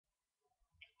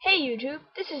Hey YouTube,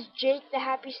 this is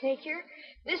Jakethehappysnake here.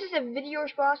 This is a video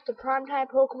response to Primetime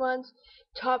Pokemon's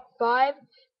top 5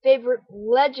 favorite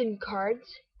legend cards.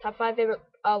 Top 5 favorite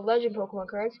legend Pokemon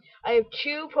cards. I have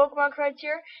 2 Pokemon cards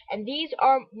here, and these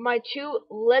are my 2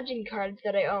 legend cards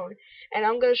that I own. And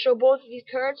I'm going to show both of these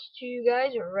cards to you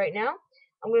guys right now.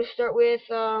 I'm going to start with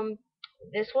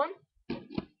this one.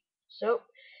 So,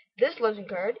 this legend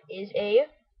card is a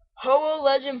Ho-Oh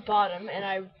Legend Bottom, and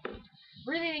I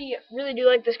really do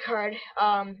like this card.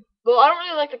 Well, I don't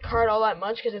really like the card all that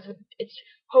much because it's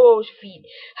Ho-Oh's feet.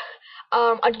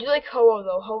 I do like Ho-Oh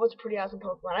though. Ho-Oh's a pretty awesome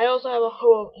Pokemon. I also have a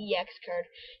Ho-Oh EX card,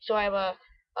 so I have a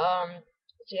so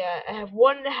yeah, I have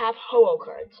 1.5 Ho-Oh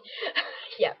cards.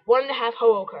 Yeah, 1.5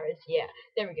 Ho-Oh cards. Yeah,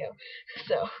 there we go.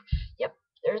 So, yep,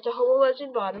 there's the Ho-Oh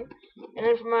Legend Bottom, and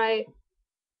then for my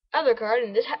other card,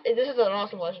 and this is an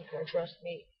awesome Legend card. Trust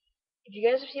me. If you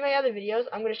guys have seen my other videos,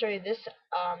 I'm going to show you this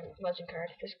legend card.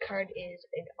 This card is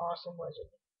an awesome legend.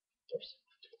 Oops.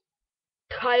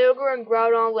 Kyogre and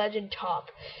Groudon Legend Top.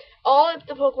 All of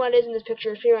the Pokemon is in this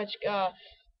picture is pretty much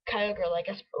Kyogre. Like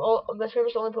that's pretty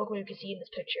much the only Pokemon you can see in this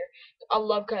picture. I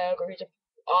love Kyogre. He's an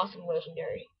awesome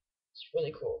legendary. It's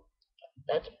really cool.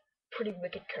 That's a pretty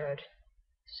wicked card.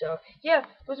 So yeah,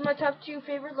 those are my top 2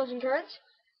 favorite legend cards.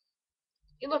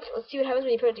 Hey, look, let's see what happens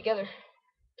when you put it together.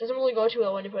 Doesn't really go too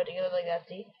well when you put it together like that,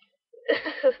 see?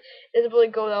 Doesn't really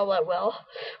go all that well.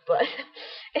 But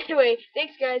anyway,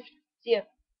 thanks guys. See ya.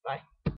 Bye.